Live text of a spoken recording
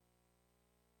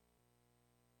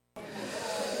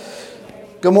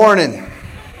Good morning.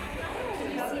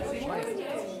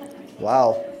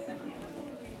 Wow.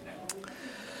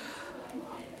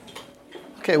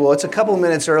 Okay, well, it's a couple of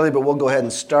minutes early, but we'll go ahead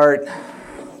and start.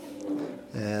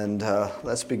 And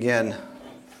let's begin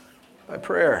by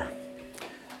prayer.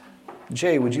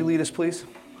 Jay, would you lead us, please?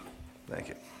 Thank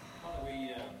you. Father,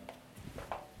 we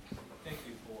thank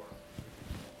you for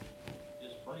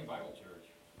this Burning Bible Church.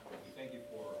 We thank you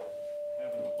for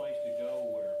having a place to go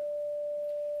where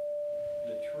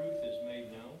the truth is made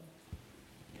known.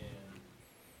 And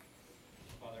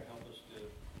Father, help us to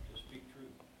speak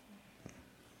truth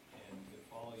and to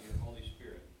follow your Holy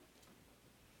Spirit.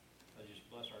 Just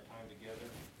bless our time together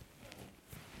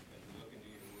as we look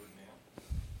into your word now.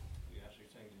 We ask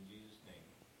these things in Jesus' name.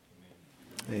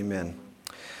 Amen. Amen.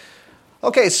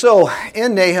 Okay, so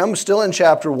in Nahum, still in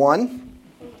chapter 1,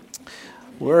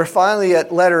 we're finally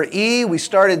at letter E. We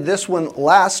started this one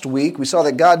last week. We saw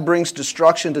that God brings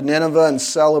destruction to Nineveh and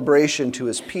celebration to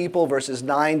his people, verses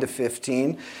 9 to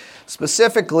 15.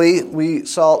 Specifically, we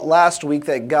saw last week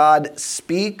that God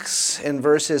speaks in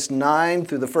verses 9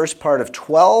 through the first part of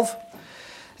 12.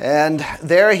 And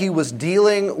there he was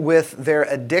dealing with their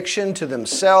addiction to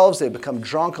themselves. They become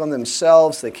drunk on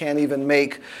themselves. They can't even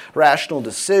make rational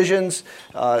decisions.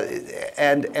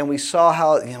 And we saw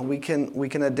how we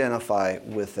can identify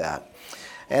with that.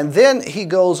 And then he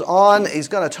goes on. He's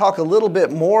going to talk a little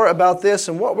bit more about this.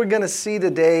 And what we're going to see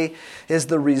today is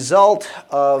the result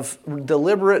of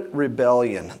deliberate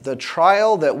rebellion, the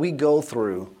trial that we go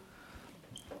through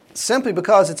simply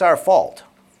because it's our fault.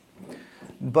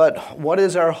 But what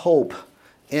is our hope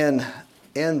in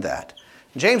that?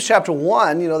 James chapter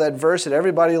 1, that verse that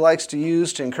everybody likes to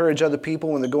use to encourage other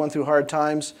people when they're going through hard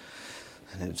times,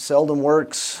 and it seldom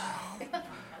works,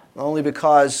 only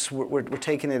because we're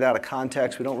taking it out of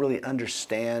context. We don't really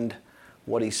understand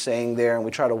what he's saying there, and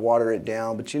we try to water it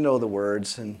down. But you know the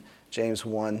words in James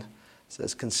 1. It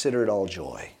says, "Consider it all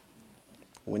joy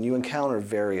when you encounter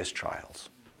various trials."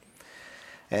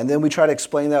 And then we try to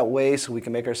explain that way so we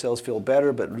can make ourselves feel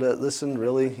better. But listen,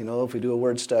 really, if we do a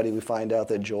word study, we find out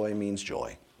that joy means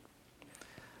joy.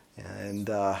 And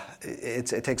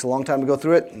it takes a long time to go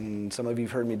through it. And some of you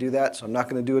have heard me do that, so I'm not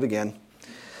going to do it again.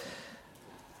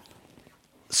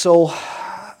 So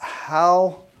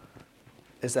how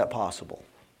is that possible?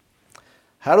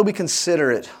 How do we consider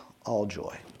it all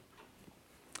joy?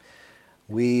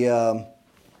 We all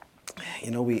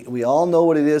know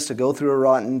what it is to go through a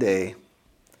rotten day.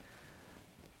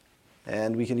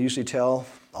 And we can usually tell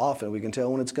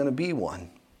when it's going to be one.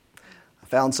 I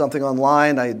found something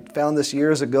online. I found this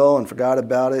years ago and forgot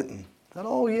about it. And thought,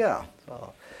 oh yeah.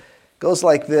 So it goes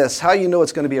like this. How you know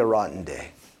it's going to be a rotten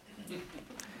day?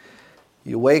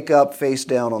 You wake up face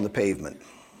down on the pavement.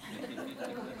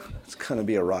 It's going to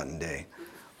be a rotten day.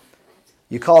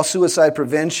 You call suicide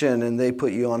prevention and they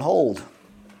put you on hold.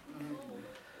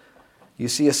 You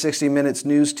see a 60 Minutes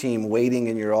news team waiting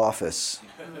in your office.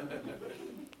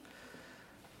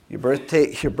 Your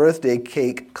birthday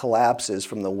cake collapses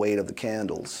from the weight of the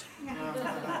candles.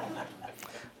 I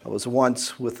was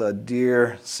once with a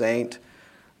dear saint.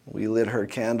 We lit her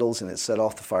candles and it set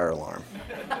off the fire alarm.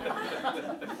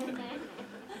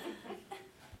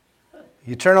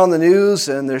 You turn on the news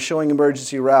and they're showing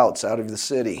emergency routes out of the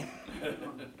city.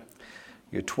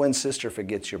 Your twin sister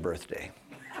forgets your birthday.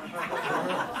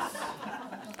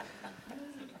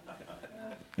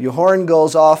 Your horn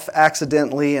goes off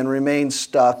accidentally and remains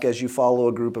stuck as you follow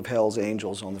a group of Hell's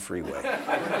Angels on the freeway.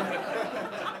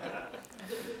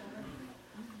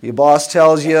 Your boss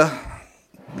tells you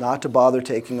not to bother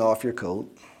taking off your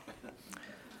coat.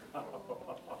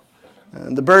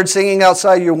 And the bird singing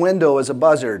outside your window is a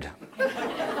buzzard.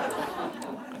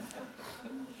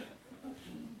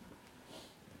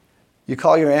 You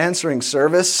call your answering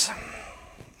service,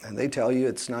 and they tell you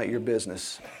it's not your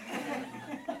business.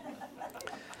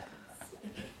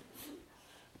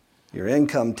 Your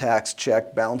income tax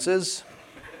check bounces,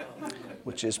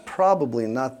 which is probably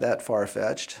not that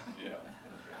far-fetched.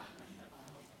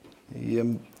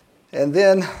 And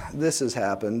then this has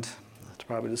happened. It's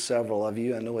probably to several of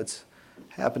you. I know it's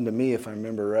happened to me if I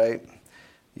remember right.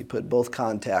 You put both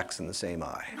contacts in the same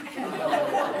eye.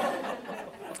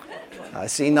 I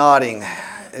see nodding.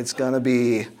 It's going to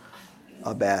be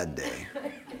a bad day.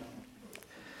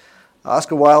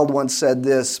 Oscar Wilde once said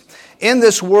this, "In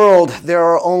this world, there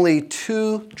are only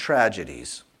two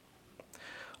tragedies.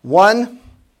 One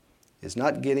is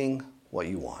not getting what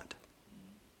you want.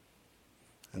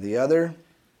 And the other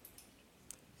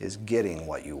is getting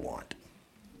what you want."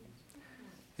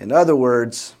 In other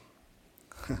words,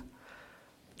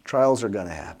 trials are going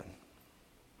to happen.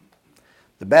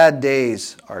 The bad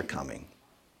days are coming.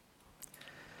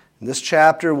 In this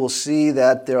chapter, we'll see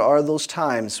that there are those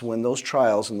times when those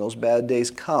trials and those bad days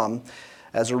come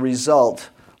as a result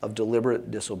of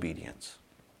deliberate disobedience.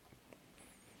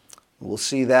 We'll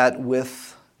see that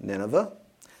with Nineveh,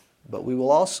 but we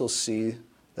will also see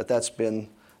that that's been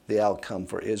the outcome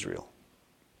for Israel.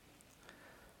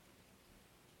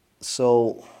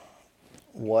 So,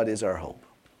 what is our hope?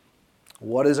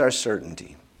 What is our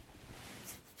certainty?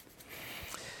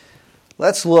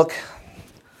 Let's look.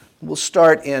 We'll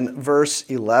start in verse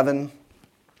 11.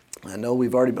 I know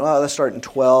we've already, let's start in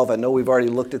 12. I know we've already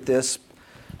looked at this,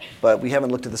 but we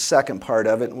haven't looked at the second part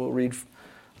of it. We'll read,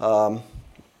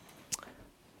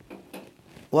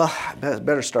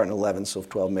 better start in 11, so if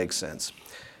 12 makes sense.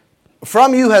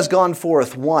 From you has gone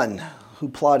forth one who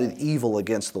plotted evil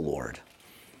against the Lord,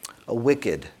 a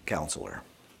wicked counselor.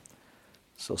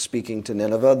 So speaking to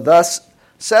Nineveh, thus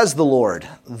says the Lord,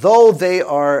 though they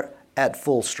are at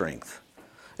full strength,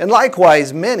 and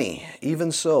likewise many,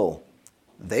 even so,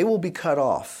 they will be cut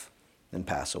off and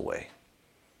pass away.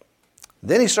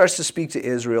 Then he starts to speak to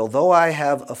Israel, though I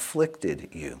have afflicted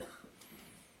you,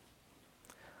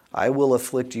 I will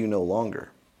afflict you no longer.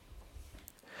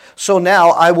 So now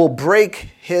I will break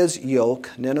his yoke,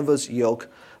 Nineveh's yoke,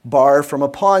 bar from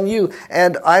upon you,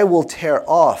 and I will tear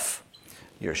off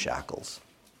your shackles.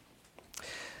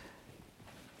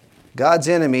 God's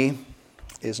enemy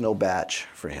is no match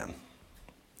for him.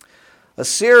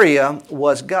 Assyria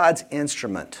was God's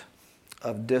instrument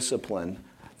of discipline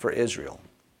for Israel,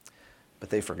 but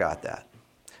they forgot that.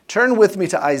 Turn with me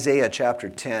to Isaiah chapter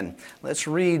 10. Let's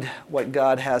read what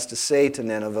God has to say to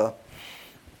Nineveh,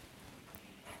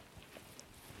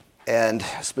 and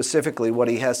specifically what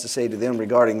he has to say to them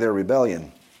regarding their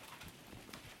rebellion.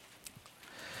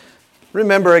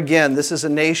 Remember again, this is a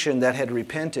nation that had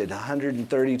repented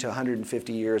 130 to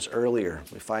 150 years earlier.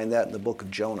 We find that in the book of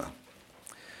Jonah.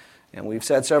 And we've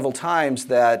said several times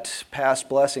that past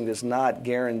blessing does not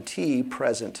guarantee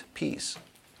present peace.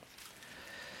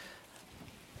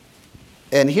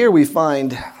 And here we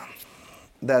find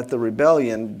that the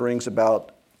rebellion brings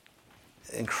about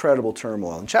incredible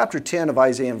turmoil. In chapter 10 of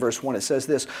Isaiah, in verse 1, it says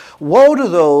this, woe to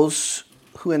those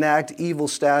who enact evil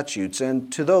statutes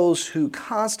and to those who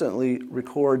constantly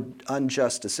record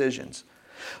unjust decisions,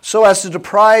 so as to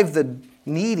deprive the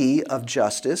needy of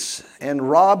justice and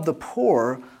rob the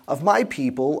poor of my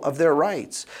people of their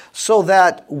rights, so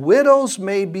that widows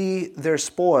may be their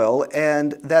spoil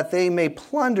and that they may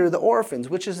plunder the orphans,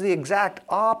 which is the exact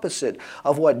opposite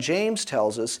of what James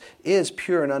tells us is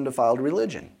pure and undefiled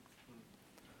religion.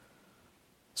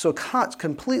 So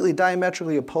completely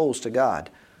diametrically opposed to God.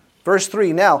 Verse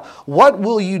 3, now, what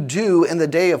will you do in the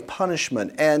day of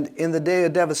punishment and in the day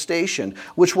of devastation,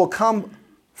 which will come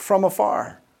from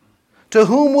afar? To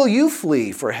whom will you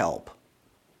flee for help?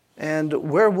 And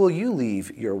where will you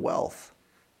leave your wealth?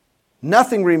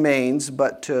 Nothing remains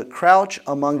but to crouch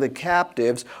among the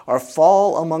captives or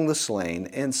fall among the slain.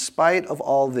 In spite of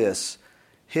all this,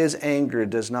 his anger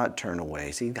does not turn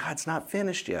away. See, God's not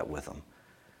finished yet with them.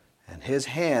 And his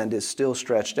hand is still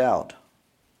stretched out.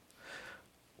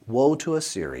 Woe to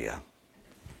Assyria,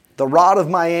 the rod of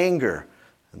my anger,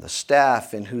 and the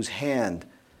staff in whose hands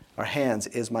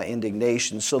is my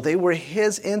indignation. So they were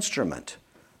his instrument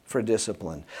for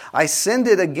discipline. I send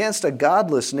it against a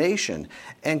godless nation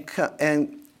and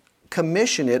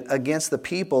commission it against the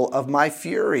people of my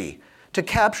fury, to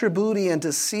capture booty and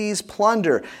to seize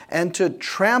plunder and to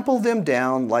trample them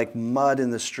down like mud in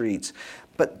the streets.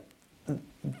 But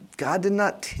God did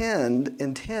not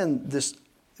intend this,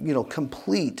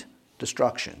 complete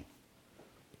destruction.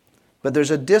 But there's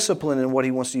a discipline in what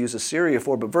he wants to use Assyria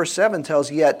for. But verse 7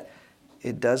 tells, yet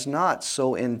it does not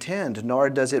so intend, nor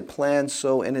does it plan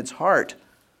so in its heart.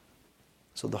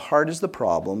 So the heart is the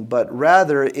problem, but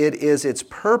rather it is its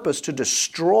purpose to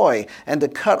destroy and to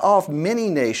cut off many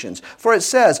nations. For it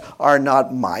says, are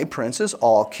not my princes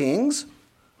all kings?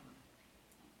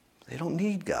 They don't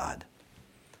need God.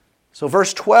 So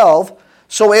verse 12,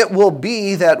 so it will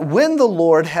be that when the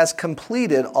Lord has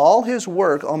completed all his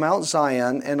work on Mount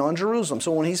Zion and on Jerusalem,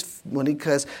 so when he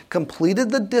has completed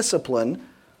the discipline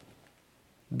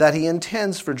that he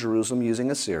intends for Jerusalem using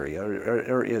Assyria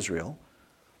or Israel,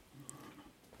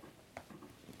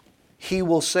 he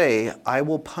will say, I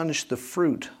will punish the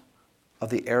fruit of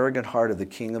the arrogant heart of the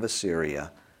king of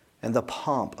Assyria and the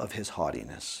pomp of his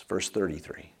haughtiness. Verse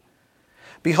 33.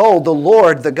 Behold, the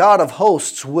Lord, the God of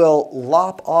hosts, will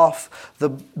lop off the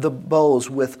bows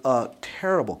with a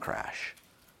terrible crash.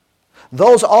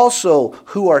 Those also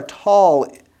who are tall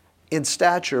in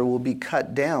stature will be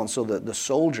cut down, so that the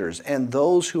soldiers and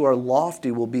those who are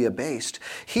lofty will be abased.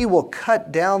 He will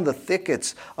cut down the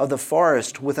thickets of the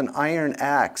forest with an iron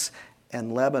axe,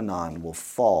 and Lebanon will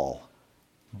fall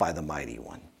by the mighty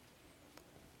one.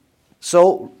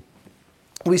 So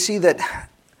we see that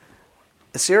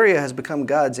Assyria has become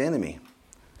God's enemy,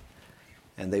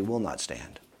 and they will not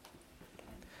stand.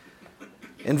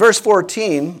 In verse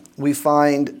 14, we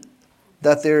find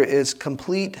that there is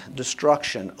complete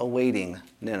destruction awaiting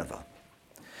Nineveh.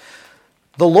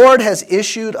 The Lord has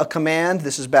issued a command.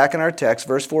 This is back in our text,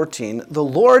 verse 14. The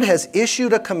Lord has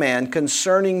issued a command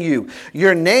concerning you.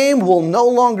 Your name will no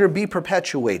longer be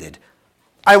perpetuated.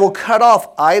 I will cut off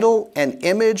idol and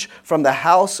image from the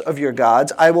house of your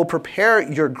gods. I will prepare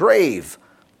your grave,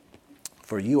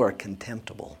 for you are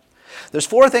contemptible. There's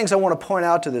 4 things I want to point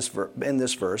out in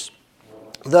this verse.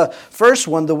 The first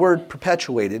one, the word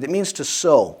perpetuated, it means to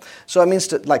sow. So it means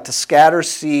to scatter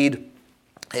seed.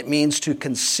 It means to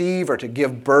conceive or to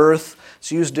give birth.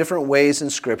 It's used different ways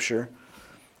in Scripture.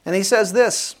 And he says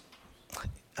this,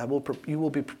 you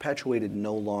will be perpetuated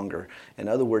no longer. In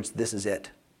other words, this is it.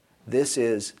 This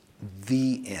is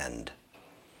the end.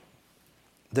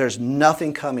 There's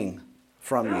nothing coming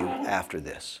from you after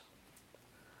this.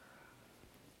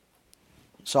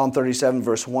 Psalm 37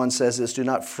 verse 1 says this, do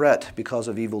not fret because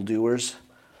of evildoers.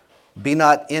 Be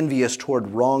not envious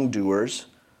toward wrongdoers,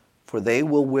 for they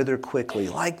will wither quickly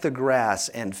like the grass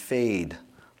and fade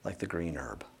like the green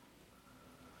herb.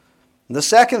 The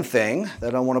second thing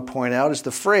that I want to point out is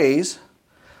the phrase,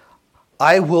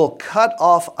 I will cut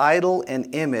off idol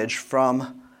and image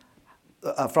from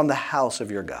the house of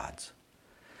your gods.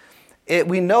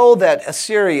 We know that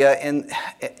Assyria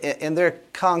in their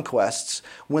conquests,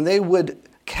 when they would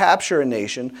capture a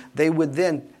nation, they would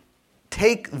then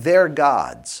take their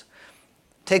gods,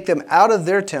 take them out of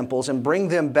their temples and bring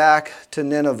them back to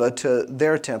Nineveh, to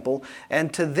their temple.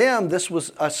 And to them, this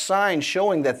was a sign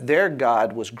showing that their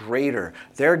God was greater,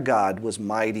 their God was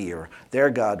mightier, their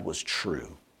God was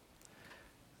true.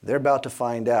 They're about to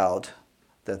find out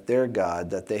that their God,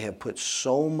 that they have put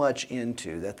so much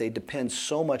into, that they depend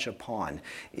so much upon,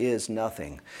 is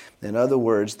nothing. In other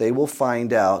words, they will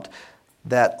find out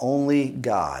that only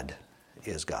God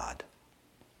is God.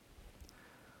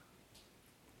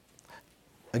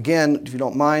 Again, if you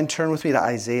don't mind, turn with me to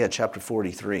Isaiah chapter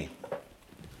 43.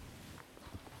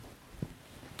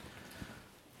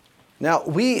 Now,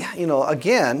 we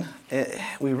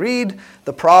read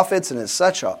the prophets, and it's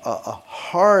such a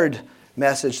hard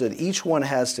message that each one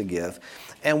has to give.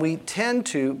 And we tend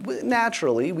to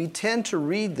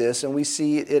read this and we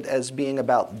see it as being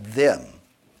about them,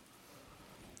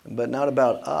 but not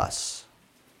about us.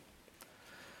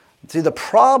 See,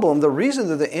 the reason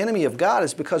they're the enemy of God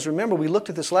is because, remember, we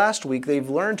looked at this last week, they've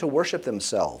learned to worship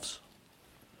themselves.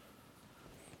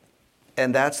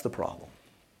 And that's the problem.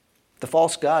 The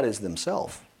false god is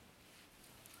themselves.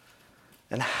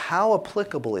 And how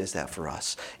applicable is that for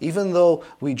us? Even though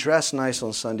we dress nice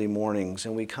on Sunday mornings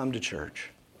and we come to church,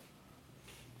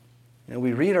 and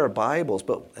we read our Bibles,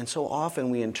 and so often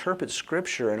we interpret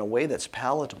Scripture in a way that's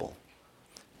palatable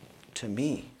to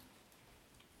me.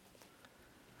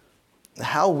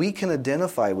 How we can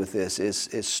identify with this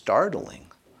is startling.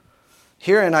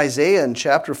 Here in Isaiah in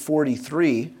chapter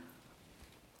 43,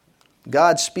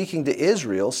 God speaking to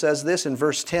Israel says this in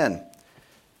verse 10.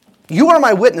 You are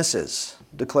my witnesses,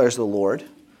 declares the Lord,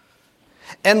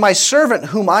 and my servant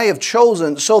whom I have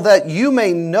chosen, so that you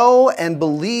may know and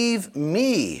believe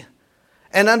me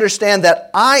and understand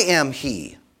that I am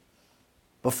He.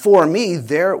 Before me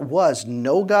there was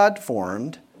no God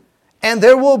formed, and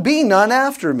there will be none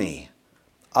after me.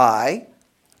 I,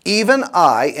 even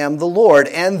I, am the Lord,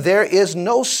 and there is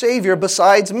no Savior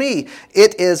besides me.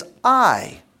 It is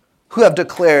I who have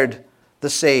declared the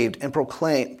saved and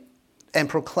proclaimed,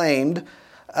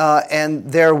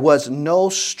 and there was no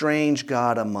strange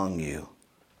God among you.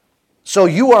 So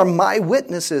you are my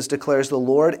witnesses, declares the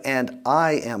Lord, and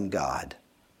I am God.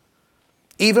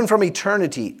 Even from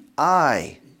eternity,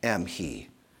 I am He.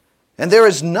 And there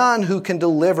is none who can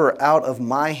deliver out of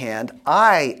my hand.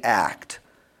 I act,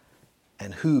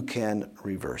 and who can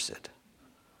reverse it?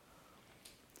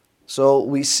 So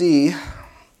we see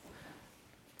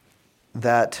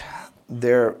that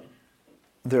their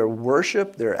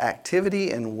worship, their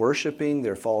activity in worshiping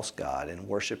their false god and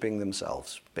worshiping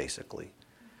themselves, basically,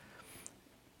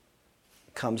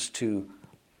 comes to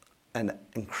an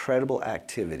incredible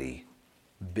activity,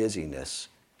 busyness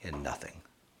in nothing.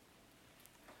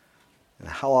 And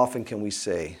how often can we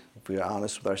say, if we are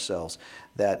honest with ourselves,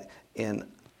 that in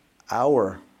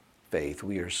our faith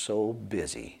we are so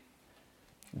busy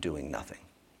doing nothing?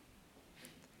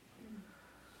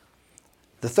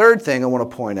 The third thing I want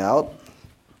to point out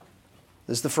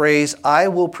is the phrase, I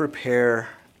will prepare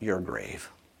your grave.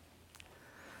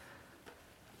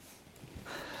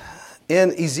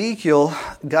 In Ezekiel,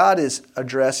 God is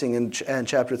addressing, in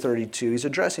chapter 32, he's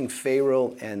addressing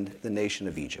Pharaoh and the nation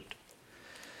of Egypt.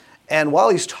 And while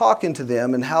he's talking to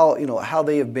them and how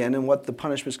they have been and what the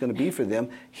punishment is going to be for them,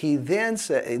 then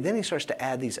he starts to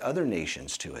add these other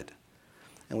nations to it.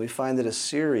 And we find that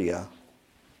Assyria,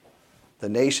 the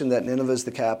nation that Nineveh is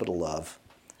the capital of,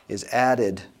 is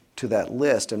added to that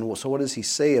list. And so what does he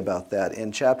say about that?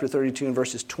 In chapter 32 and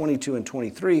verses 22 and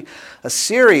 23,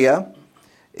 Assyria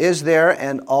is there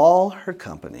and all her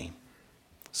company.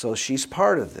 So she's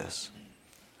part of this.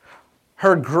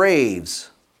 Her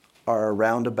graves are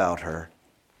around about her.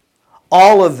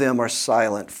 All of them are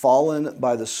silent, fallen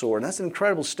by the sword. And that's an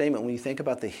incredible statement when you think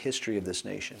about the history of this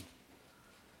nation.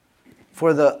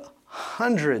 For the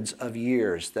hundreds of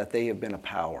years that they have been a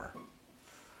power,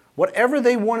 whatever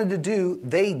they wanted to do,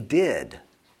 they did.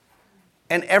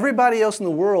 And everybody else in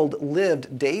the world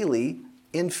lived daily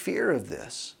in fear of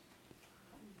this.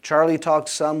 Charlie talked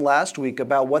some last week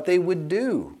about what they would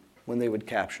do when they would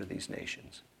capture these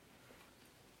nations.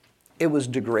 It was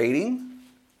degrading,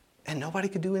 and nobody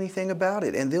could do anything about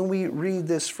it. And then we read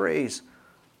this phrase,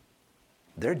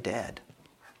 they're dead.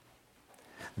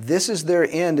 This is their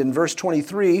end. In verse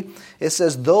 23, it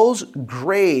says, those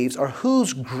graves, or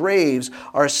whose graves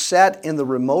are set in the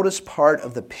remotest part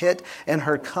of the pit, and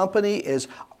her company is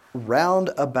round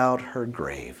about her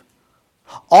grave.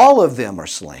 All of them are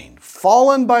slain,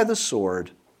 fallen by the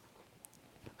sword,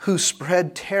 who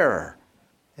spread terror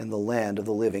in the land of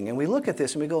the living. And we look at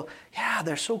this and we go, yeah,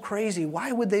 they're so crazy.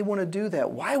 Why would they want to do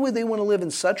that? Why would they want to live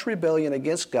in such rebellion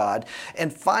against God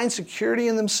and find security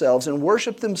in themselves and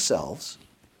worship themselves?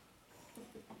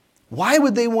 Why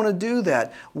would they want to do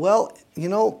that? Well,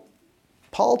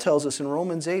 Paul tells us in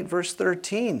Romans 8, verse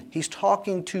 13, he's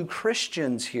talking to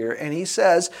Christians here, and he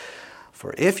says,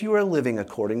 for if you are living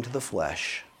according to the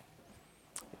flesh,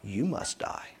 you must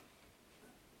die.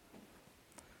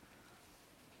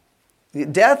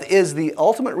 Death is the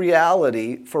ultimate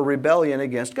reality for rebellion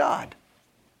against God.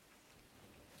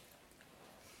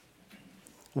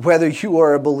 Whether you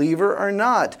are a believer or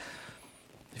not.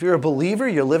 If you're a believer,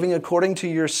 you're living according to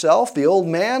yourself, the old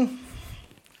man,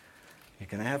 you're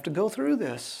going to have to go through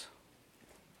this.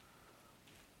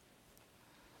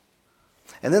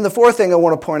 And then the fourth thing I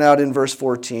want to point out in verse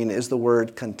 14 is the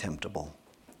word contemptible.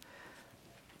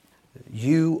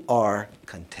 You are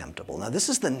contemptible. Now, this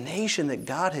is the nation that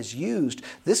God has used.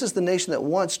 This is the nation that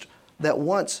once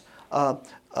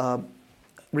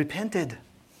repented.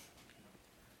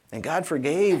 And God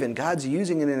forgave, and God's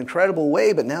using it in an incredible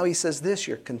way. But now he says this,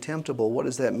 you're contemptible. What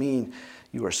does that mean?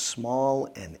 You are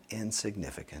small and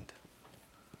insignificant.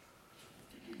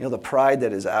 The pride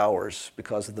that is ours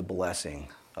because of the blessing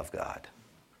of God.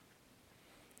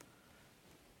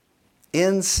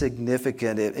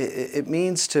 Insignificant. It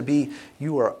means to be,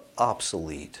 you are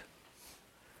obsolete.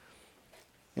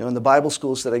 In the Bible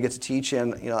schools that I get to teach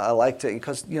in, I like to,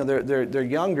 because they're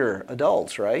younger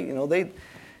adults, right? They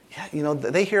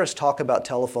hear us talk about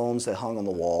telephones that hung on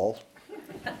the wall.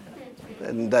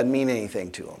 It doesn't mean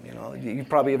anything to them. You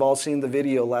probably have all seen the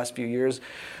video last few years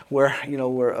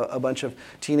where a bunch of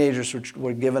teenagers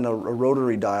were given a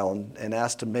rotary dial and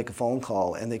asked to make a phone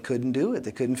call, and they couldn't do it.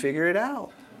 They couldn't figure it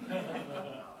out.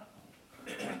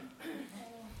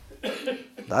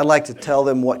 I like to tell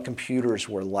them what computers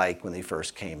were like when they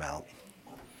first came out.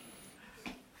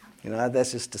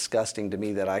 That's just disgusting to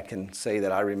me that I can say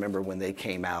that I remember when they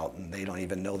came out and they don't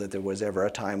even know that there was ever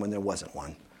a time when there wasn't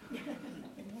one.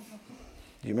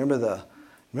 Do you remember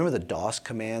the DOS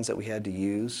commands that we had to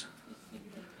use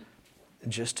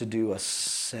just to do a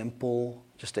simple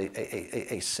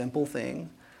thing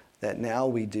that now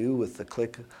we do with the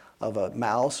click of a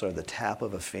mouse or the tap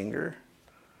of a finger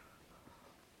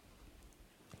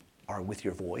or with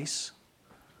your voice?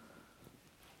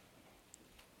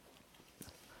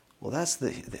 Well, that's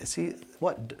those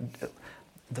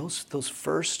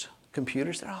first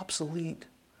computers, they're obsolete.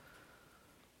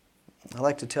 I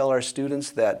like to tell our students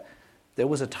that there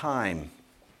was a time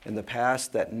in the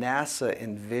past that NASA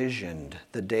envisioned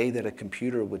the day that a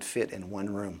computer would fit in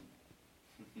one room.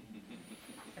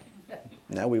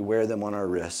 Now we wear them on our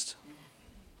wrist.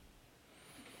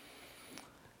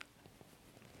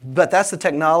 But that's the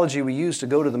technology we use to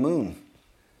go to the moon.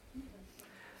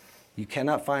 You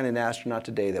cannot find an astronaut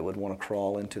today that would want to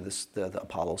crawl into the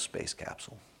Apollo space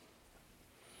capsule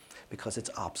because it's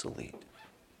obsolete.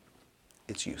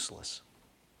 It's useless.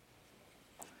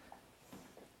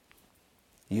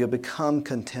 You have become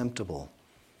contemptible,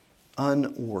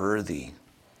 unworthy.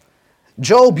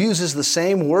 Job uses the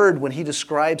same word when he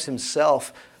describes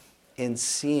himself in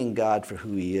seeing God for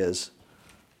who he is.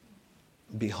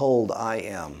 Behold, I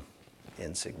am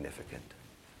insignificant.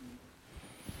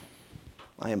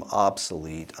 I am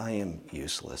obsolete. I am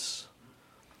useless.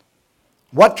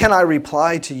 What can I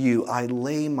reply to you? I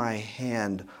lay my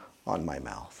hand on my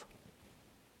mouth.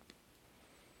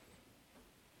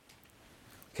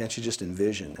 Can't you just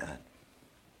envision that?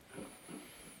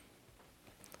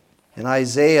 In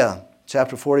Isaiah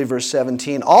chapter 40, verse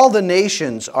 17, all the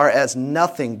nations are as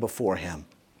nothing before him.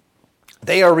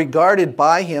 They are regarded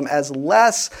by him as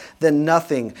less than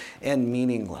nothing and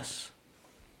meaningless.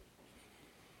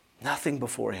 Nothing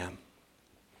before him.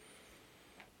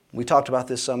 We talked about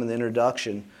this some in the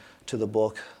introduction to the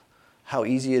book, how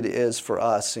easy it is for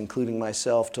us, including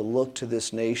myself, to look to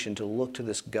this nation, to look to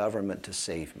this government to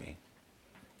save me.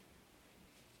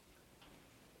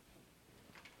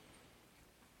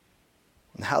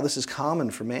 And how this is common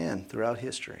for man throughout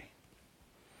history.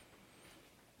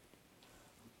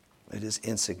 It is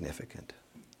insignificant.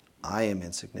 I am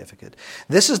insignificant.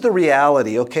 This is the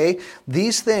reality, okay?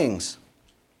 These things,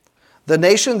 the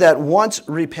nation that once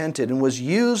repented and was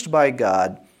used by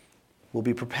God will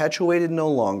be perpetuated no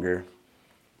longer,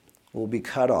 will be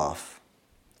cut off,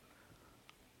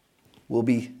 will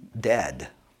be dead,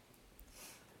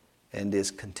 and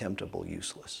is contemptible,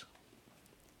 useless.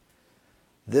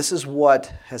 This is what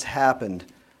has happened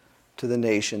to the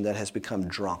nation that has become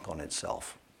drunk on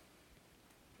itself.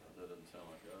 That doesn't sound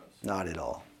like us. Not at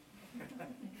all.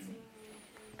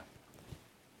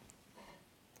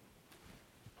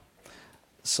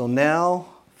 So now,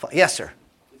 yes, sir.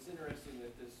 It's interesting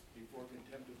that this, before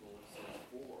contemptible, it says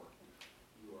for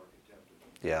you are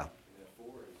contemptible. Yeah. And that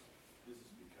for is, this is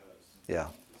because. Yeah,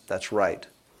 that's right.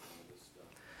 This stuff.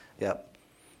 Yep.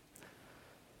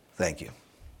 Thank you.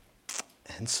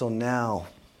 And so now,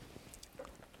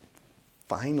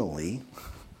 finally,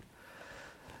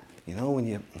 you know, when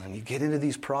you get into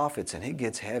these prophets, and it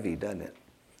gets heavy, doesn't it?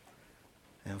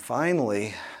 And finally,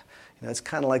 you know, it's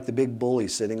kind of like the big bully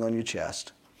sitting on your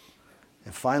chest.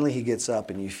 And finally he gets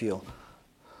up and you feel,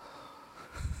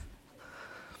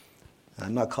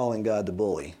 I'm not calling God the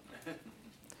bully,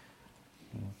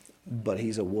 but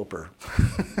he's a whooper.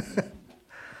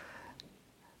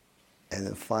 And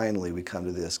then finally we come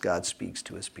to this, God speaks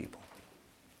to his people.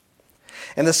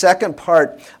 And the second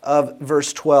part of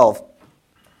verse 12,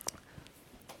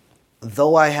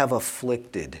 though I have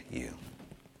afflicted you.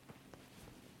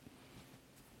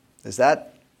 Is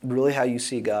that really how you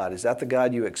see God? Is that the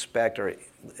God you expect? Or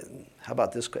how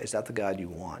about this? Is that the God you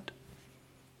want?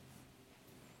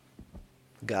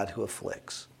 God who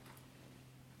afflicts.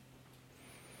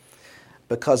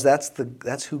 Because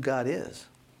that's who God is.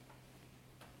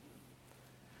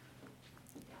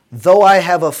 Though I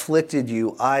have afflicted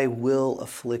you, I will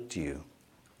afflict you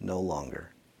no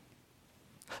longer.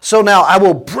 So now I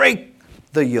will break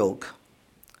the yoke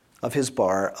of his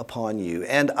bar upon you,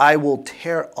 and I will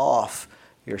tear off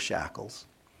your shackles.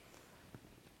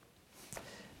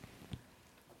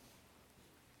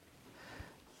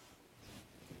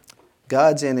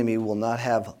 God's enemy will not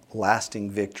have lasting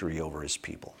victory over his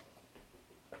people.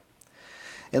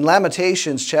 In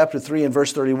Lamentations chapter 3 and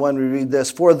verse 31, we read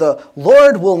this, for the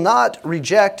Lord will not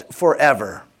reject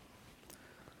forever.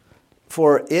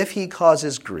 For if he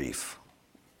causes grief,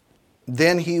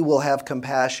 then he will have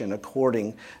compassion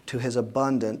according to his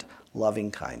abundant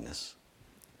loving kindness.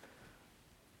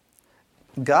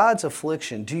 God's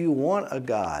affliction. Do you want a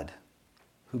God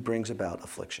who brings about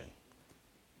affliction?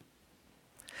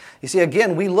 You see,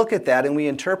 again, we look at that and we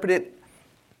interpret it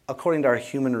according to our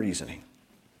human reasoning.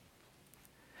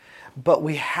 But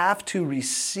we have to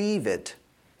receive it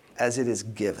as it is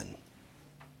given.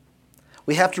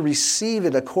 We have to receive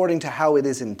it according to how it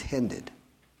is intended.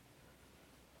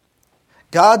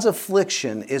 God's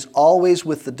affliction is always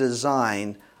with the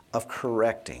design of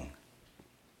correcting,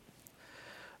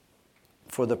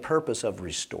 for the purpose of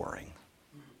restoring.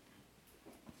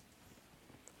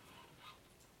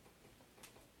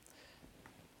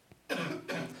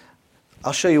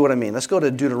 I'll show you what I mean. Let's go to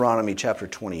Deuteronomy chapter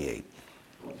 28.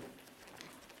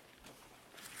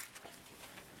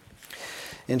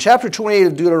 In chapter 28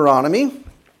 of Deuteronomy,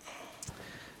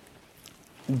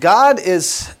 God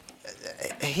is,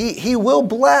 He will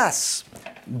bless,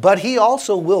 but He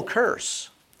also will curse.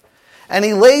 And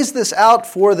He lays this out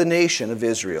for the nation of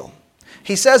Israel.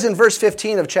 He says in verse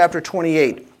 15 of chapter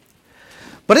 28,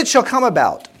 but it shall come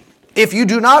about, if you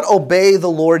do not obey the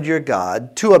Lord your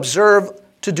God, to observe,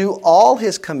 to do all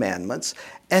His commandments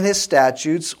and His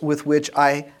statutes with which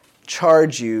I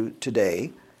charge you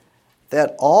today,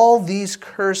 that all these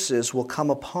curses will come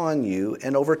upon you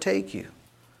and overtake you.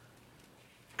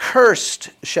 Cursed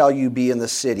shall you be in the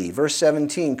city. Verse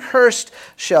 17, cursed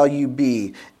shall you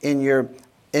be in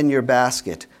your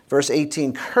basket. Verse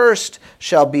 18, cursed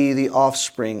shall be the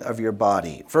offspring of your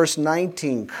body. Verse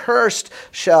 19, cursed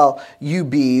shall you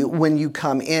be when you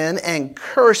come in, and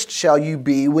cursed shall you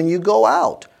be when you go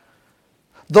out.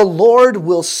 The Lord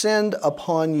will send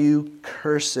upon you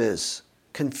curses,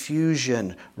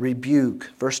 confusion,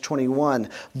 rebuke. Verse 21,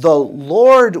 the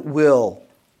Lord will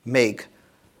make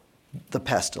the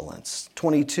pestilence.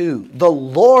 22, the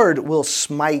Lord will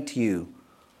smite you.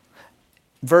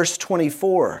 Verse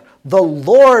 24, the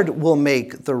Lord will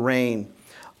make the rain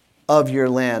of your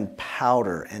land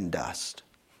powder and dust.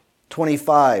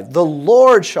 25, the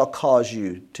Lord shall cause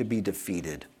you to be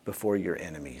defeated before your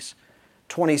enemies.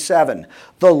 27,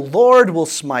 the Lord will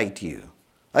smite you.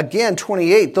 Again,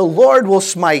 28, the Lord will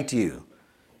smite you.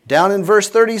 Down in verse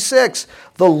 36,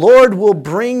 the Lord will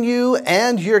bring you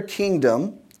and your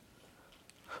kingdom,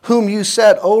 whom you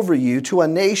set over you, to a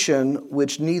nation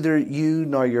which neither you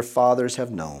nor your fathers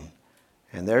have known.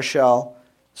 And there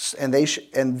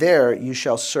you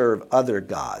shall serve other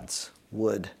gods,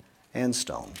 wood and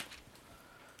stone.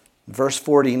 Verse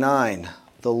 49,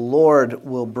 the Lord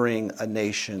will bring a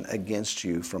nation against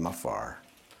you from afar.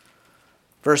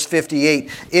 Verse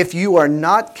 58, if you are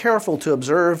not careful to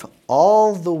observe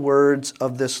all the words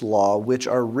of this law which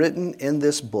are written in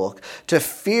this book, to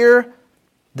fear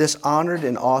this honored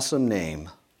and awesome name,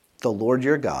 the Lord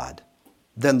your God,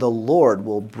 then the Lord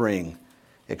will bring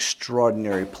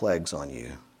extraordinary plagues on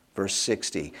you. Verse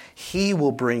 60, he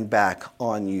will bring back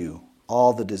on you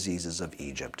all the diseases of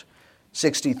Egypt.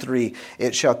 63,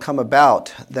 it shall come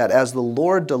about that as the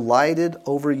Lord delighted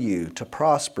over you to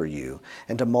prosper you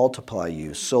and to multiply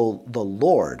you, so the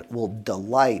Lord will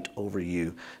delight over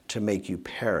you to make you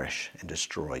perish and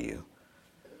destroy you.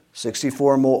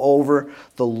 64, moreover,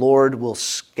 the Lord will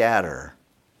scatter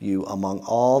you among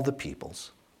all the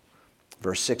peoples.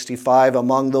 Verse 65,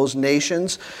 among those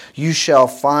nations you shall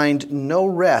find no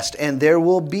rest, and there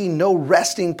will be no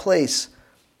resting place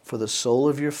for the sole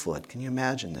of your foot. Can you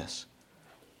imagine this?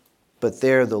 But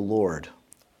there the Lord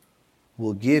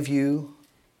will give you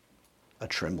a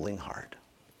trembling heart.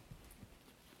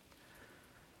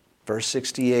 Verse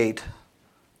 68,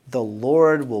 the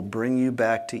Lord will bring you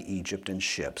back to Egypt in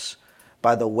ships.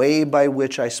 By the way by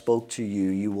which I spoke to you,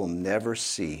 you will never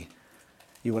see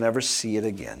it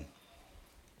again.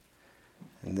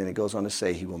 And then it goes on to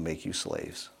say, he will make you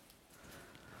slaves.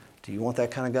 Do you want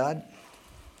that kind of God?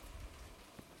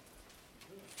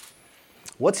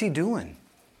 What's he doing?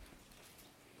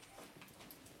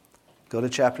 Go to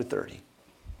chapter 30.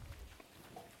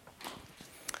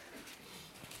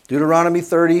 Deuteronomy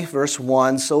 30, verse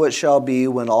 1, so it shall be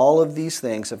when all of these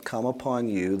things have come upon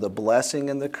you, the blessing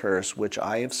and the curse which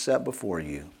I have set before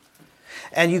you,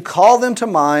 and you call them to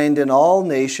mind in all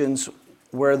nations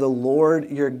where the Lord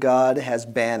your God has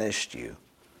banished you,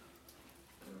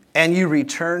 and you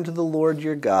return to the Lord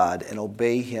your God and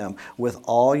obey him with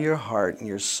all your heart and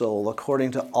your soul,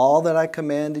 according to all that I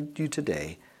commanded you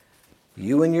today,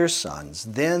 you and your sons,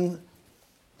 then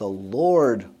the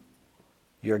Lord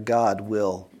your God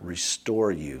will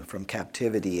restore you from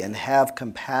captivity and have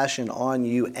compassion on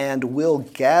you and will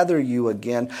gather you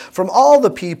again from all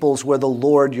the peoples where the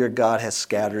Lord your God has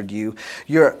scattered you.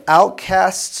 Your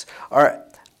outcasts are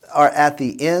at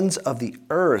the ends of the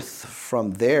earth.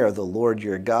 From there the Lord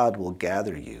your God will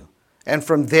gather you. And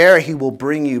from there he will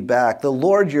bring you back. The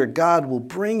Lord your God will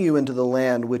bring you into the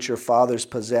land which your fathers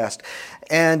possessed,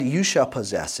 and you shall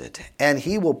possess it. And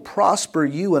he will prosper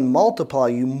you and multiply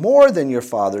you more than your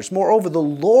fathers. Moreover, the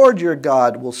Lord your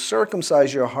God will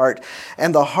circumcise your heart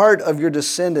and the heart of your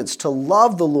descendants to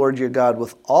love the Lord your God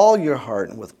with all your heart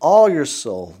and with all your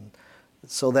soul,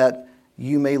 so that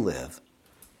you may live.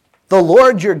 The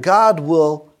Lord your God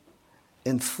will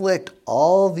inflict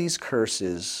all these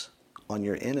curses on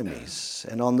your enemies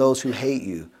and on those who hate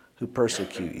you, who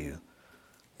persecute you.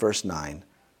 Verse 9,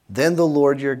 then the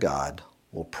Lord your God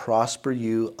will prosper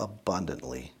you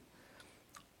abundantly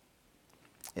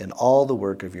in all the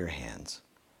work of your hands.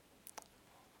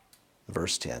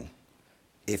 Verse 10,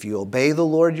 if you obey the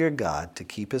Lord your God to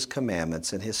keep his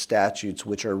commandments and his statutes,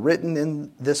 which are written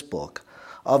in this book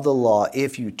of the law,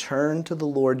 if you turn to the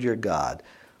Lord your God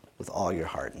with all your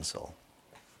heart and soul.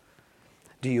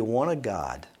 Do you want a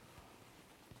God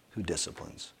who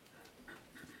disciplines?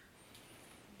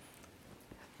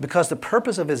 Because the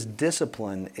purpose of his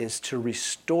discipline is to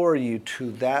restore you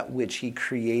to that which he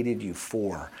created you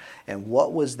for. And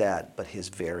what was that but his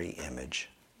very image?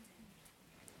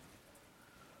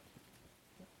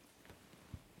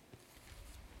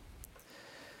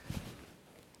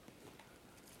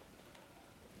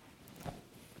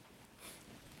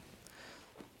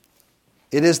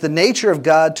 It is the nature of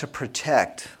God to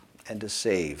protect and to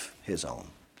save his own.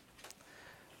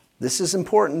 This is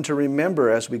important to remember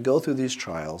as we go through these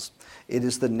trials. It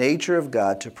is the nature of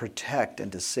God to protect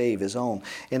and to save his own.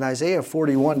 In Isaiah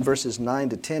 41, verses 9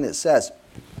 to 10, it says,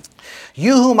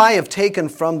 "You whom I have taken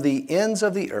from the ends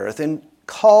of the earth and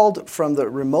called from the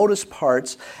remotest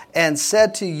parts and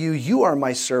said to you, you are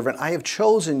my servant. I have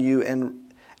chosen you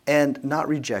and not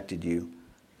rejected you.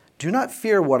 Do not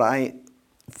fear, for I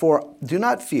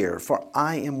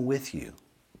am with you.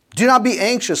 Do not be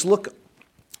anxious, look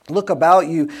about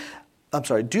you.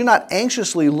 Do not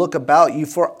anxiously look about you,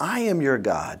 for I am your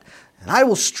God, and I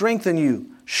will strengthen you.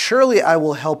 Surely I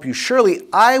will help you. Surely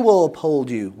I will uphold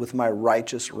you with my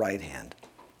righteous right hand."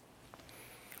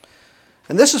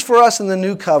 And this is for us in the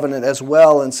new covenant as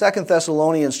well. In 2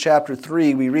 Thessalonians chapter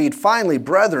 3, we read, "Finally,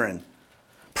 brethren,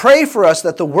 pray for us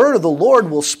that the word of the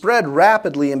Lord will spread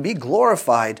rapidly and be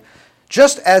glorified,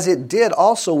 just as it did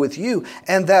also with you,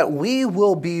 and that we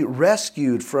will be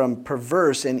rescued from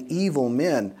perverse and evil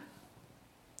men.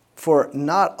 For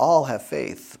not all have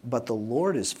faith, but the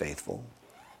Lord is faithful,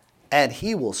 and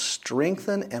he will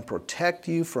strengthen and protect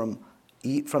you from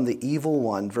the evil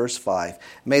one." Verse 5,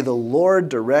 "May the Lord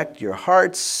direct your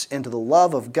hearts into the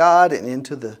love of God and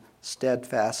into the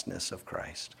steadfastness of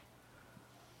Christ."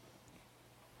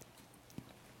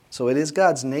 So it is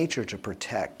God's nature to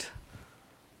protect.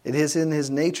 It is in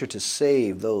his nature to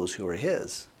save those who are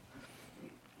his.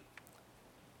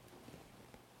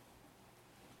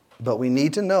 But we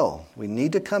need to know, we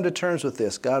need to come to terms with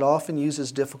this. God often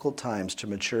uses difficult times to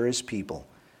mature his people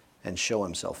and show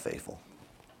himself faithful.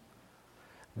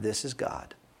 This is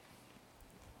God.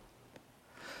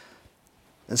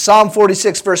 In Psalm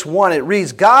 46, verse 1, it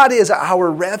reads, "God is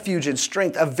our refuge and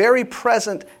strength, a very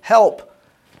present help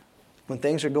when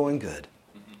things are going good."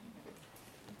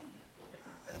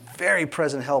 Very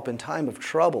present help in time of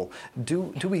trouble.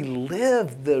 Do we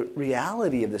live the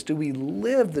reality of this? Do we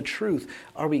live the truth?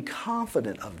 Are we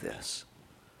confident of this?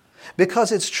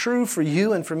 Because it's true for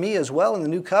you and for me as well in the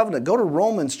new covenant. Go to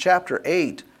Romans chapter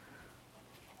 8.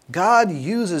 God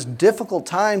uses difficult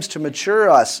times to mature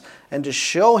us and to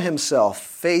show himself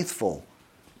faithful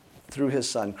through his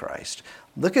Son Christ.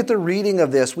 Look at the reading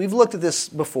of this. We've looked at this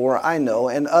before, I know,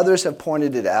 and others have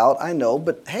pointed it out, I know,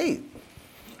 but hey,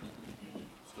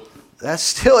 it's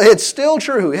still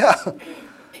true, yeah.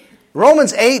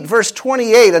 Romans 8, verse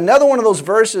 28, another one of those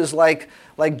verses like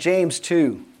James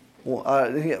 2,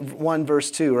 1 verse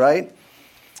 2, right?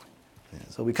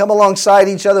 So we come alongside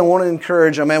each other and want to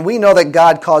encourage them, and we know that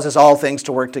God causes all things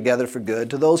to work together for good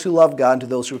to those who love God and to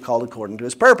those who are called according to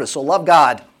his purpose. So love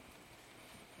God.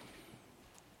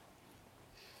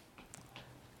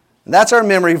 And that's our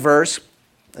memory verse.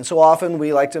 And so often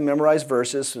we like to memorize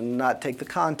verses and not take the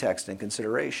context in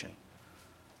consideration.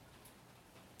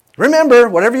 Remember,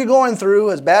 whatever you're going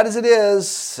through, as bad as it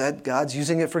is, that God's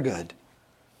using it for good.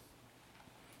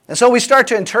 And so we start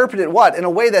to interpret it, what? In a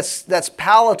way that's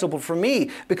palatable for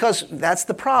me, because that's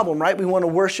the problem, right? We want to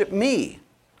worship me.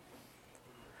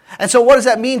 And so what does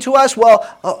that mean to us? Well,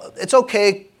 it's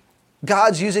okay.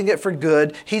 God's using it for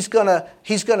good. He's gonna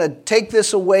take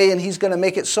this away and he's gonna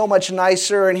make it so much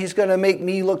nicer and he's gonna make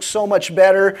me look so much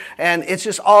better, and it's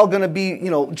just all gonna be,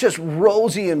 just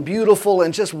rosy and beautiful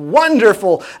and just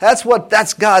wonderful.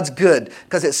 That's God's good,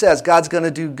 because it says God's gonna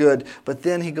do good, but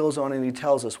then he goes on and he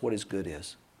tells us what his good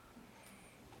is.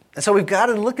 And so we've got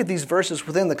to look at these verses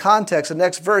within the context. The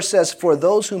next verse says, "For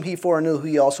those whom he foreknew,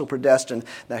 he also predestined."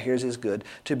 Now here's his good: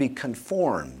 to be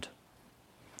conformed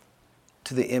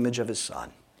to the image of his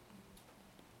Son.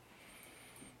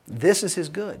 This is his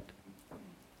good.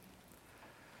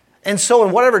 And so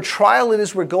in whatever trial it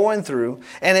is we're going through,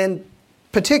 and in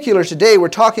particular today we're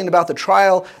talking about the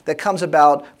trial that comes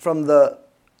about from the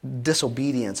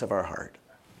disobedience of our heart.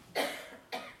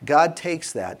 God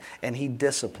takes that and he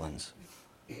disciplines.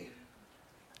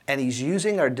 And he's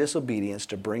using our disobedience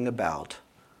to bring about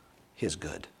his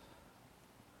good.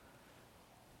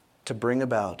 To bring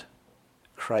about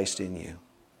Christ in you,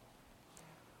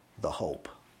 the hope,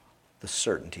 the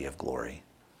certainty of glory.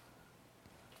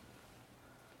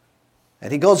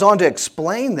 And he goes on to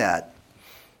explain that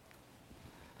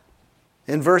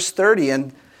in verse 30,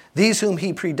 "And these whom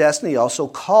he predestined he also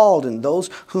called, and those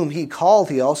whom he called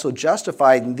he also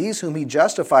justified, and these whom he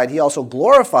justified he also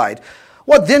glorified.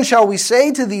 What then shall we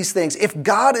say to these things? If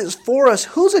God is for us,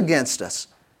 who's against us?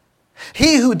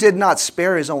 He who did not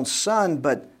spare his own Son,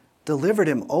 but delivered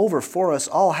him over for us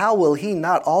all, how will he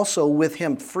not also with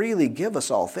him freely give us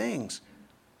all things?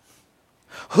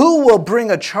 Who will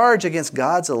bring a charge against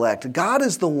God's elect? God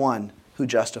is the one who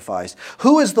justifies?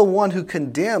 Who is the one who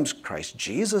condemns? Christ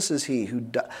Jesus is he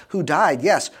who died,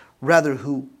 yes, rather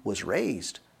who was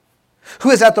raised, who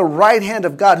is at the right hand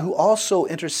of God, who also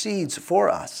intercedes for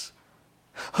us.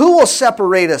 Who will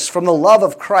separate us from the love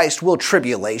of Christ? Will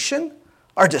tribulation,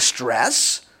 our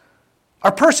distress,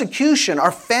 our persecution,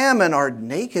 our famine, our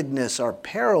nakedness, our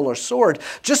peril, or sword?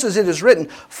 Just as it is written,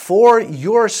 for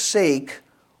your sake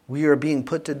we are being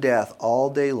put to death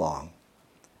all day long.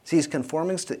 See, he's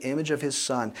conforming us to the image of his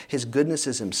Son. His goodness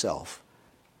is himself.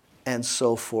 And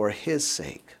so for his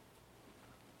sake,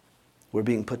 we're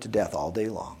being put to death all day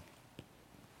long.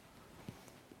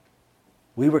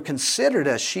 We were considered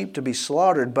as sheep to be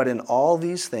slaughtered, but in all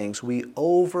these things we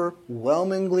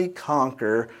overwhelmingly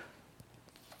conquer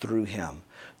through him.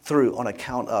 On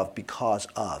account of, because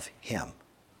of him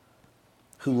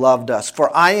who loved us. For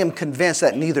I am convinced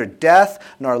that neither death,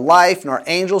 nor life, nor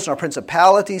angels, nor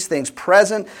principalities, things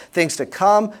present, things to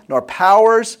come, nor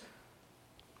powers,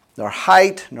 nor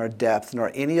height, nor depth,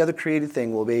 nor any other created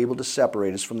thing will be able to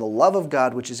separate us from the love of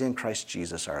God which is in Christ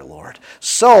Jesus our Lord.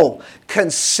 So,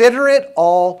 consider it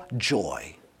all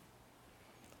joy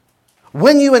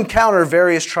when you encounter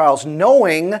various trials,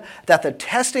 knowing that the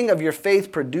testing of your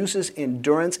faith produces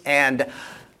endurance, and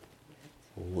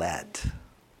let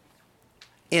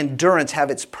endurance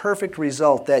have its perfect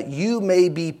result, that you may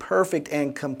be perfect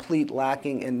and complete,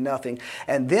 lacking in nothing.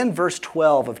 And then verse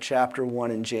 12 of chapter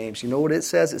 1 in James, you know what it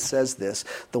says? It says this: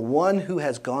 the one who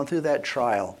has gone through that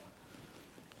trial,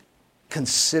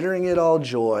 considering it all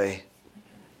joy,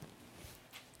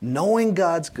 knowing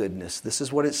God's goodness. This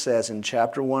is what it says in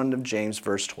chapter 1 of James,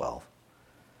 verse 12.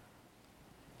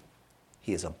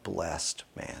 He is a blessed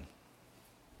man.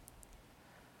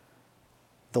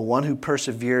 The one who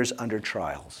perseveres under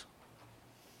trials.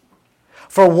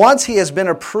 For once he has been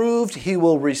approved, he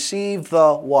will receive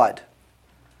the what?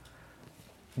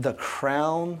 The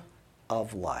crown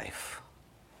of life,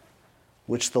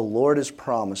 which the Lord has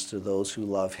promised to those who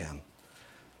love him.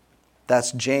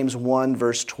 That's James 1,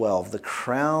 verse 12, the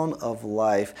crown of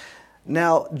life.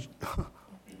 Now,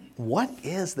 what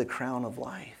is the crown of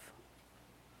life?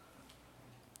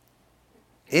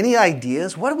 Any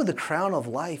ideas? What would the crown of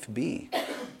life be?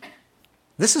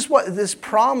 This is what this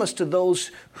promise to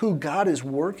those who God is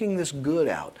working this good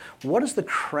out. What is the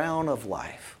crown of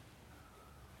life?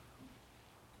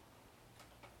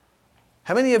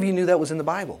 How many of you knew that was in the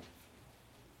Bible?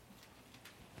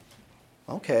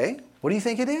 Okay. What do you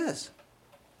think it is?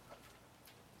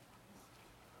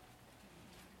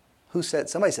 Who said?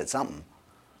 Somebody said something.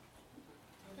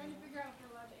 I'm trying to figure out if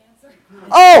we're allowed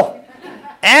to answer.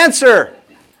 Oh! Answer!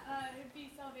 It'd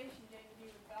be salvation day to be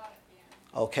with God at the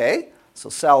end. Okay. So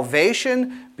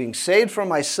salvation, being saved from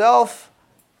myself,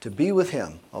 to be with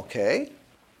him. Okay.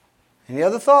 Any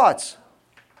other thoughts?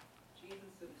 Jesus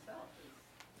himself is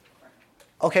the crown.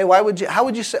 Okay,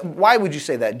 why would you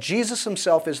say that? Jesus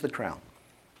himself is the crown.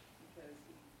 Because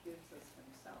he gives us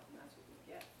himself, and that's what we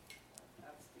get.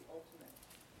 That's the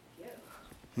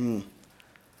ultimate gift.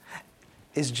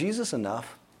 Is Jesus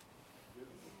enough?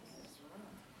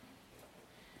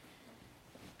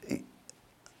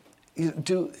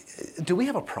 Do we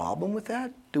have a problem with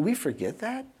that? Do we forget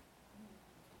that?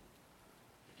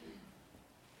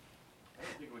 I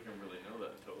don't think we can really know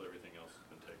that until everything else has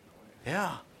been taken away.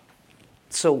 Yeah.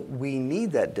 So we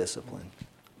need that discipline.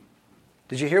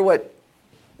 Did you hear what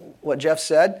Jeff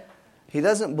said? He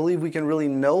doesn't believe we can really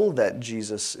know that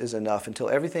Jesus is enough until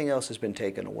everything else has been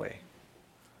taken away.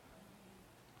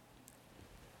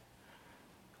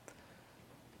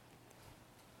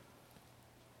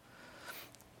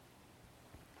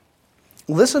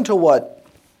 Listen to what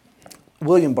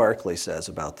William Barclay says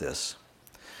about this.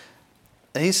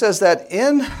 And he says that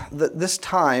in this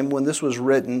time when this was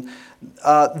written,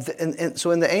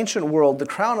 so in the ancient world, the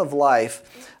crown of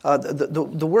life,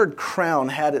 the word crown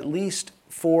had at least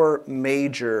 4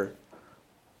 major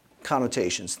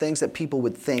connotations, things that people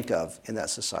would think of in that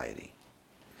society.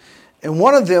 And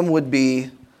one of them would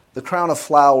be the crown of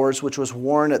flowers, which was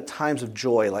worn at times of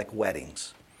joy, like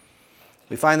weddings.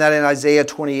 We find that in Isaiah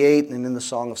 28 and in the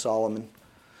Song of Solomon.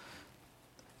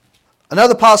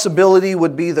 Another possibility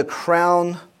would be the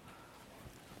crown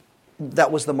that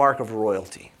was the mark of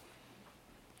royalty.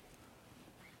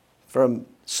 From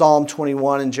Psalm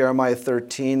 21 and Jeremiah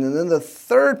 13. And then the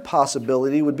third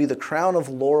possibility would be the crown of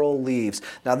laurel leaves.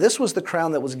 Now this was the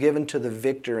crown that was given to the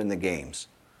victor in the games.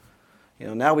 You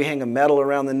know, now we hang a medal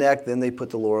around the neck, then they put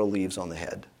the laurel leaves on the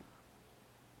head.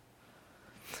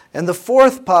 And the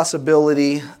fourth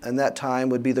possibility in that time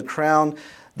would be the crown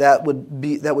that would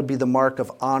be the mark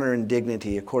of honor and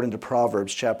dignity, according to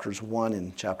Proverbs chapters 1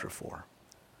 and chapter 4.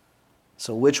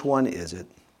 So which one is it?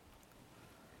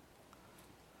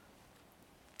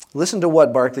 Listen to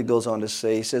what Barclay goes on to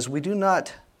say. He says, we do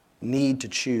not need to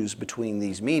choose between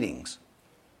these meetings.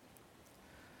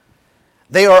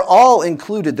 They are all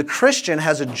included. The Christian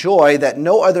has a joy that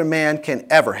no other man can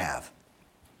ever have.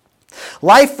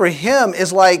 Life for him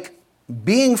is like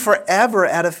being forever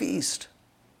at a feast.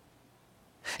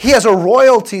 He has a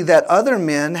royalty that other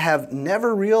men have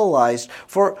never realized.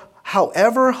 For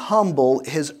however humble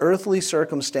his earthly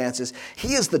circumstances,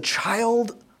 he is the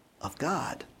child of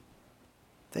God.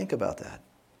 Think about that.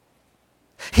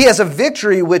 He has a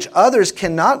victory which others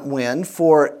cannot win,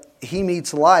 for he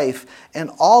meets life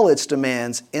and all its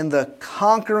demands in the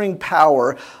conquering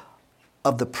power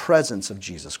of the presence of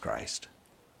Jesus Christ.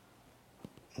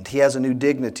 And he has a new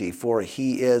dignity, for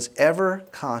he is ever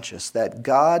conscious that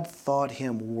God thought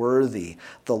him worthy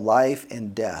the life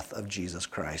and death of Jesus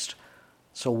Christ.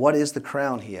 So what is the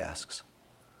crown, he asks?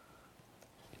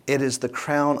 It is the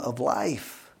crown of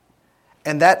life.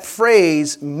 And that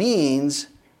phrase means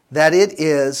that it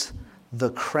is the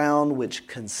crown which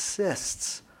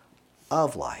consists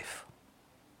of life.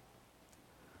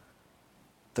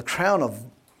 The crown of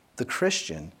the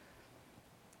Christian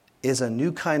is a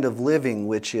new kind of living,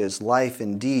 which is life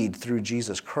indeed through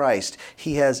Jesus Christ.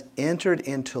 He has entered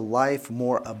into life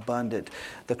more abundant.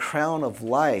 The crown of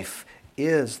life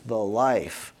is the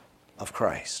life of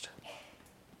Christ.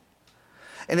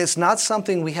 And it's not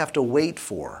something we have to wait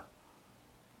for.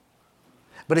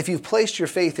 But if you've placed your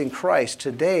faith in Christ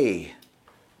today,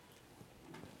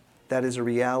 that is a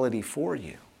reality for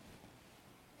you.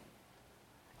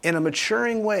 In a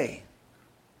maturing way.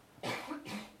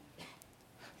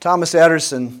 Thomas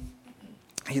Edison,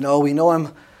 we know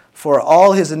him for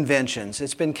all his inventions.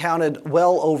 It's been counted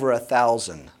well over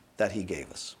 1,000 that he gave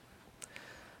us.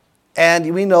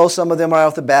 And we know some of them right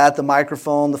off the bat: the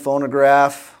microphone, the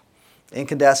phonograph,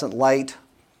 incandescent light,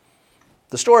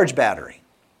 the storage battery.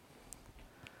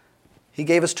 He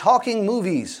gave us talking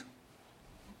movies.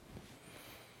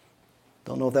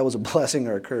 Don't know if that was a blessing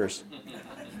or a curse.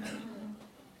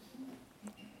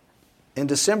 In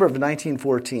December of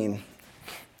 1914,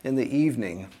 in the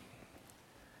evening,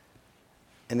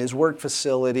 in his work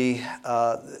facility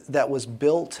that was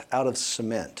built out of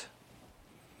cement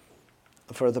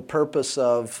for the purpose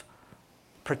of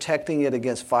protecting it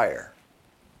against fire.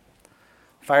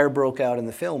 Fire broke out in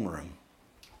the film room.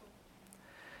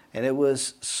 And it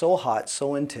was so hot,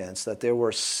 so intense, that there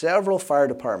were several fire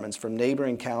departments from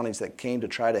neighboring counties that came to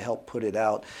try to help put it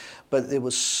out. But it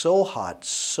was so hot,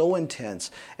 so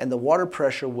intense, and the water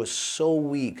pressure was so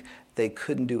weak, they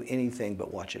couldn't do anything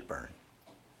but watch it burn.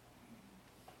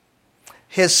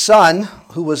 His son,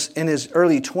 who was in his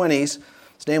early 20s,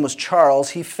 his name was Charles,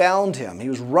 he found him. He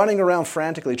was running around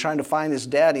frantically trying to find his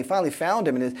dad. He finally found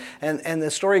him. And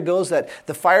the story goes that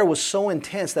the fire was so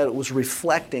intense that it was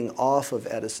reflecting off of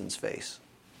Edison's face.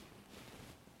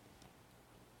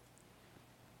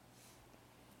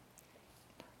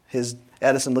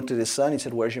 Edison looked at his son. He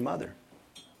said, "Where's your mother?"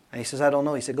 And he says, "I don't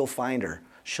know." He said, "Go find her.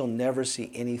 She'll never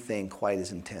see anything quite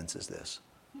as intense as this."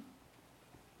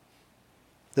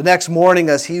 The next morning,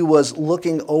 as he was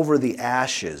looking over the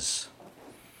ashes,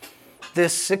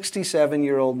 this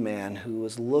 67-year-old man who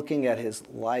was looking at his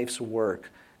life's work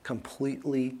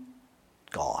completely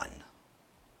gone.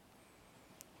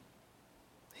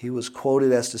 He was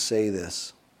quoted as to say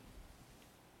this: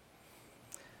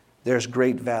 "There's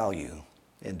great value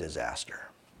in disaster.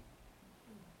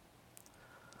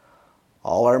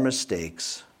 All our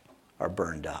mistakes are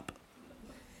burned up.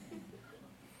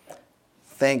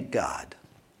 Thank God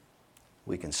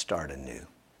we can start anew."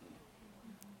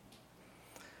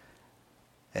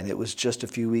 And it was just a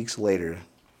few weeks later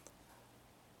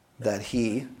that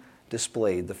he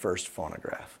displayed the first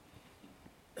phonograph.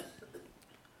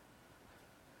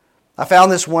 I found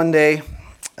this one day.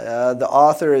 The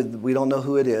author, we don't know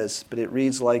who it is, but it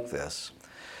reads like this: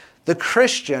 "The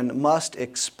Christian must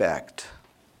expect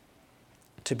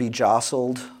to be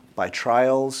jostled by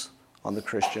trials on the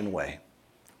Christian way.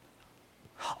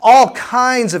 All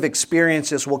kinds of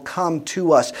experiences will come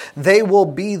to us. They will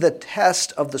be the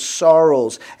test of the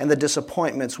sorrows and the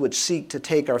disappointments which seek to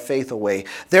take our faith away.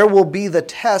 There will be the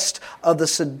test of the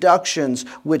seductions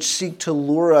which seek to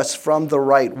lure us from the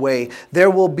right way. There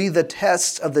will be the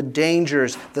tests of the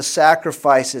dangers, the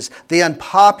sacrifices, the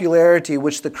unpopularity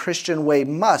which the Christian way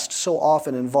must so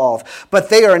often involve. But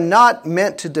they are not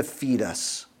meant to defeat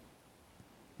us.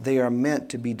 They are meant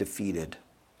to be defeated.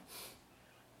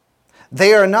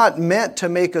 They are not meant to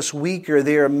make us weaker.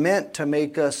 They are meant to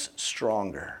make us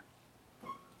stronger.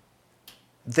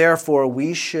 Therefore,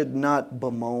 we should not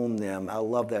bemoan them." I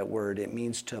love that word. It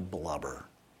means to blubber.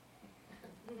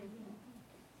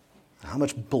 How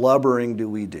much blubbering do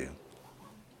we do?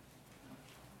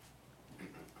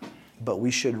 but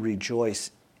we should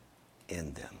rejoice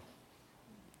in them.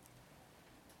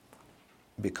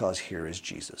 Because here is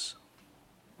Jesus.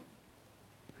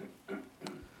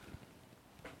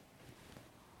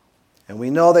 And we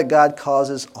know that God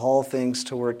causes all things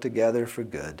to work together for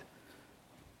good.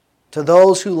 To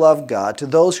those who love God, to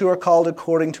those who are called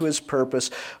according to his purpose,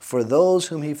 for those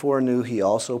whom he foreknew, he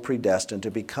also predestined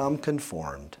to become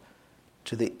conformed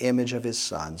to the image of his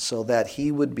Son, so that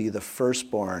he would be the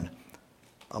firstborn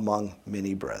among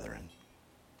many brethren.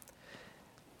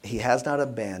 He has not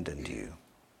abandoned you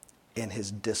in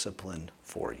his discipline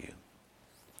for you.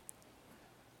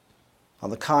 On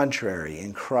the contrary,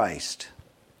 in Christ,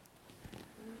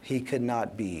 he could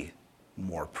not be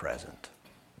more present.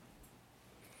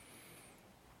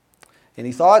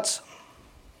 Any thoughts?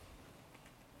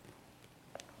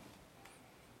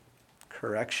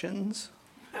 Corrections?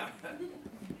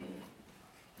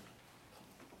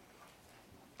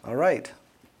 All right.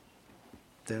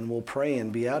 Then we'll pray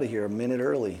and be out of here a minute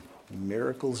early.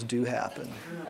 Miracles do happen.